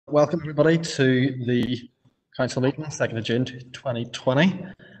Welcome everybody to the council meeting, 2nd of June 2020.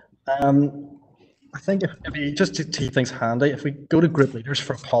 I think if we just to keep things handy, if we go to group leaders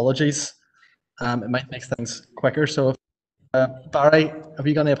for apologies, it might make things quicker. So, Barry, have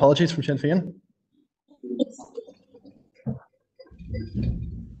you got any apologies from Sinn Féin?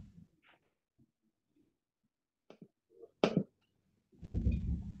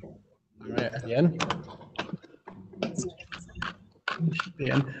 All right, at the end.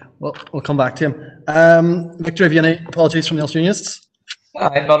 Well, we'll come back to him. Victor, have you any apologies from the Ulster Unionists?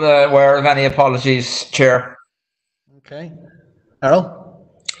 I'm not aware of any apologies, Chair. Okay. Errol?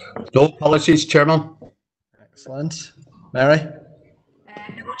 No apologies, Chairman. Excellent. Mary?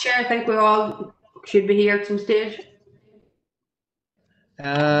 No, Chair, I think we all should be here at some stage. We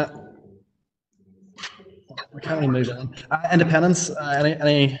can't really move on. Independents,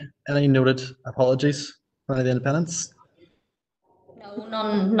 any noted apologies from any of the independents?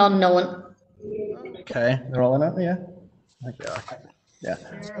 No, none known. Okay, they're all in it, yeah? I think they are. Yeah.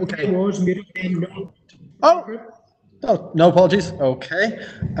 Okay. Oh, no apologies. Okay.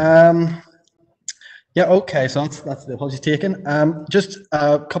 Yeah, okay, so that's the apologies taken. Just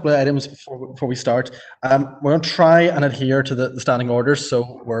a couple of items before we start. We're going to try and adhere to the standing orders,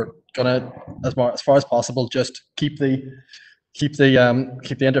 so we're going to, as far as possible, just keep the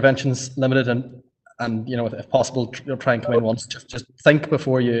interventions limited and you know, if possible, try and come in once. Just think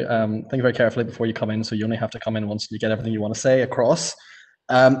before you think very carefully before you come in, so you only have to come in once you get everything you want to say across.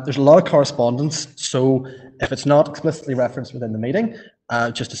 There's a lot of correspondence, so if it's not explicitly referenced within the meeting,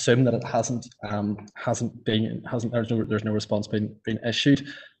 just assume that it there's no response being issued.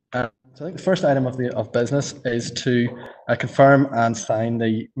 So I think the first item of business is to confirm and sign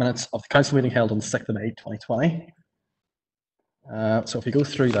the minutes of the council meeting held on 6th of May 2020. So if we go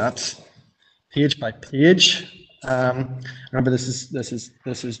through that page by page, remember this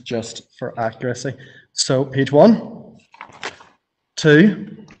is just for accuracy. So page 1,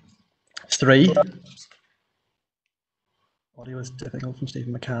 2, 3. Audio is difficult from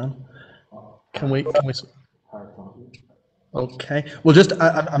Stephen McCann. Can we? Okay. Well, just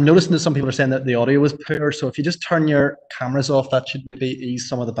I'm noticing that some people are saying that the audio was poor. So if you just turn your cameras off, that should ease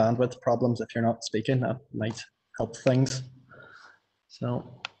some of the bandwidth problems. If you're not speaking, that might help things.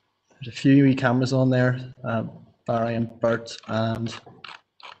 So there's a few wee cameras on there, Barry and Bert, and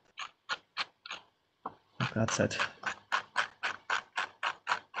that's it.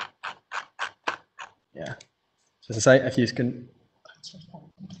 Yeah. So to say, if you can,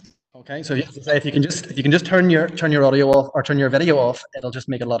 okay. So if you can just turn your audio off or turn your video off, it'll just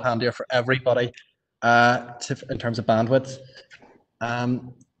make it a lot handier for everybody, in terms of bandwidth.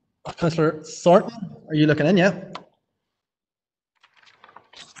 Councillor Thornton, are you looking in? Yeah.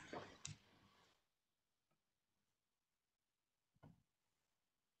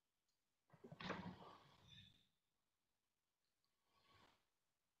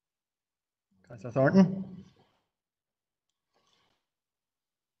 Councillor Thornton.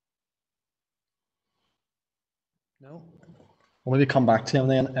 No. We'll maybe come back to him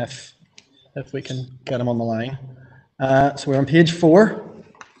then if we can get him on the line. So we're on page 4,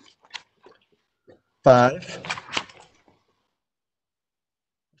 5.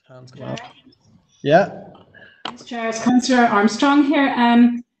 Hands go up. Yeah. Thanks, Chair. It's Councillor Armstrong here.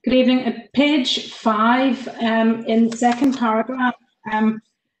 Good evening. At page 5, in the second paragraph,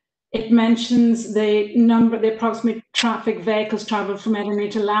 it mentions the approximate traffic vehicles travelled from Edinburgh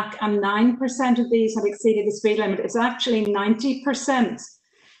to Lack, and 9% of these have exceeded the speed limit. It's actually 90%.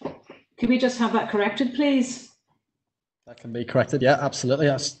 Could we just have that corrected, please? That can be corrected. Yeah, absolutely.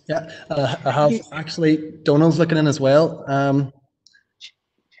 Yes. Yeah. I have actually Donald's looking in as well.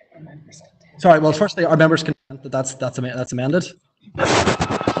 Sorry. Well, firstly, our members consent that that's amended.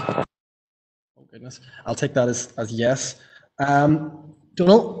 Oh goodness. I'll take that as yes.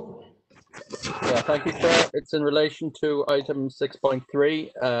 Donald. Yeah, thank you, sir. It's in relation to item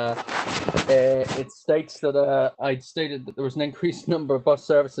 6.3. It states that I'd stated that there was an increased number of bus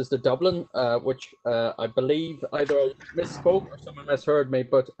services to Dublin, which I believe either I misspoke or someone misheard me,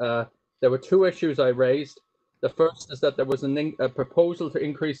 but there were 2 issues I raised. The first is that there was a proposal to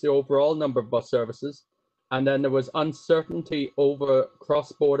increase the overall number of bus services, and then there was uncertainty over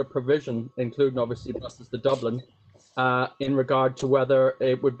cross-border provision, including obviously buses to Dublin, in regard to whether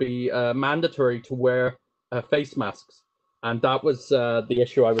it would be mandatory to wear face masks. And that was the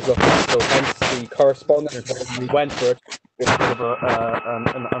issue I was looking at. So hence the correspondence, we went for it. It's a bit of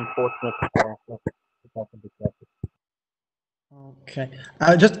an unfortunate Okay.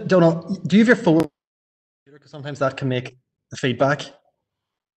 Just, Donald, do you have your phone? Because sometimes that can make the feedback.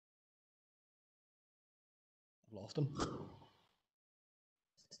 I've lost him.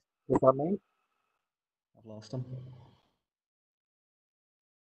 Is that me? I've lost him.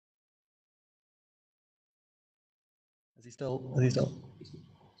 Is he still? Is he still?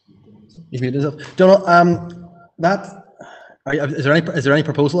 He's muted himself. Donald, is there any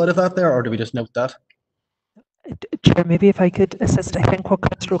proposal out of that there, or do we just note that? Chair, maybe if I could assist, I think what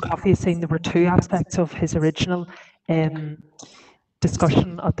Councillor O'Coffey is saying, there were two aspects of his original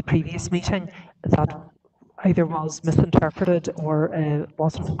discussion at the previous meeting that either was misinterpreted or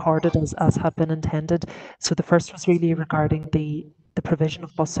wasn't recorded as had been intended. So the first was really regarding the provision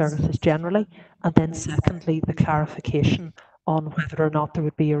of bus services generally, and then secondly, the clarification on whether or not there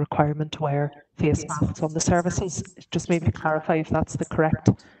would be a requirement to wear face masks on the services. Just maybe clarify if that's the correct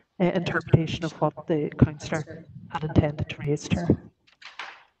interpretation of what the councillor had intended to raise, Chair.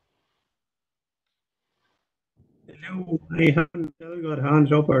 No, I haven't still got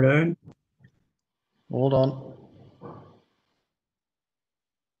hands up or down. Hold on.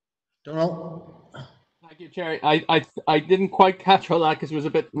 Donald? Thank you, Chair. I didn't quite catch all that because it was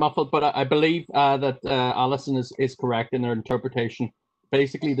a bit muffled, but I believe that Alison is correct in her interpretation.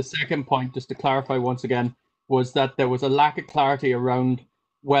 Basically, the second point, just to clarify once again, was that there was a lack of clarity around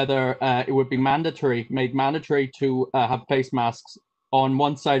whether it would be made mandatory to have face masks on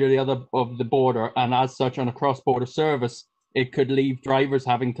one side or the other of the border, and as such, on a cross-border service, it could leave drivers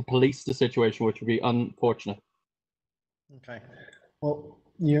having to police the situation, which would be unfortunate. Okay. Well,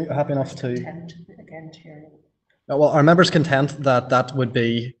 you happy enough to? Well, are members content that that would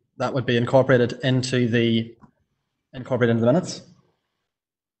be incorporated into the minutes?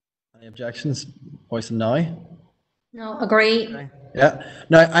 Any objections? Voice them now. No, agree. Okay. Yeah.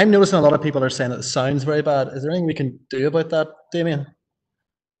 Now I'm noticing a lot of people are saying that the sound's very bad. Is there anything we can do about that, Damien?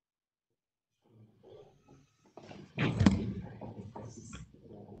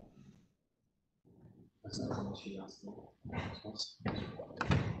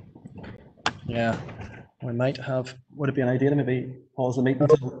 Yeah, we might have. Would it be an idea to maybe pause the meeting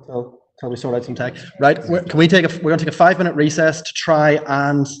until we sort out some tech? Right. We're going to take a 5-minute recess to try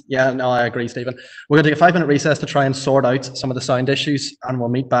and. Yeah. No, I agree, Stephen. We're going to take a 5-minute recess to try and sort out some of the sound issues, and we'll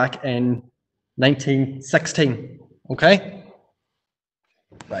meet back in 1916. Okay.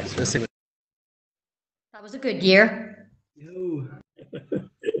 Right. Let's see. That was a good year. No.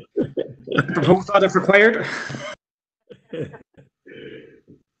 Propose that if required.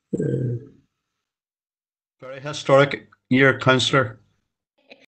 Very historic year, Councillor.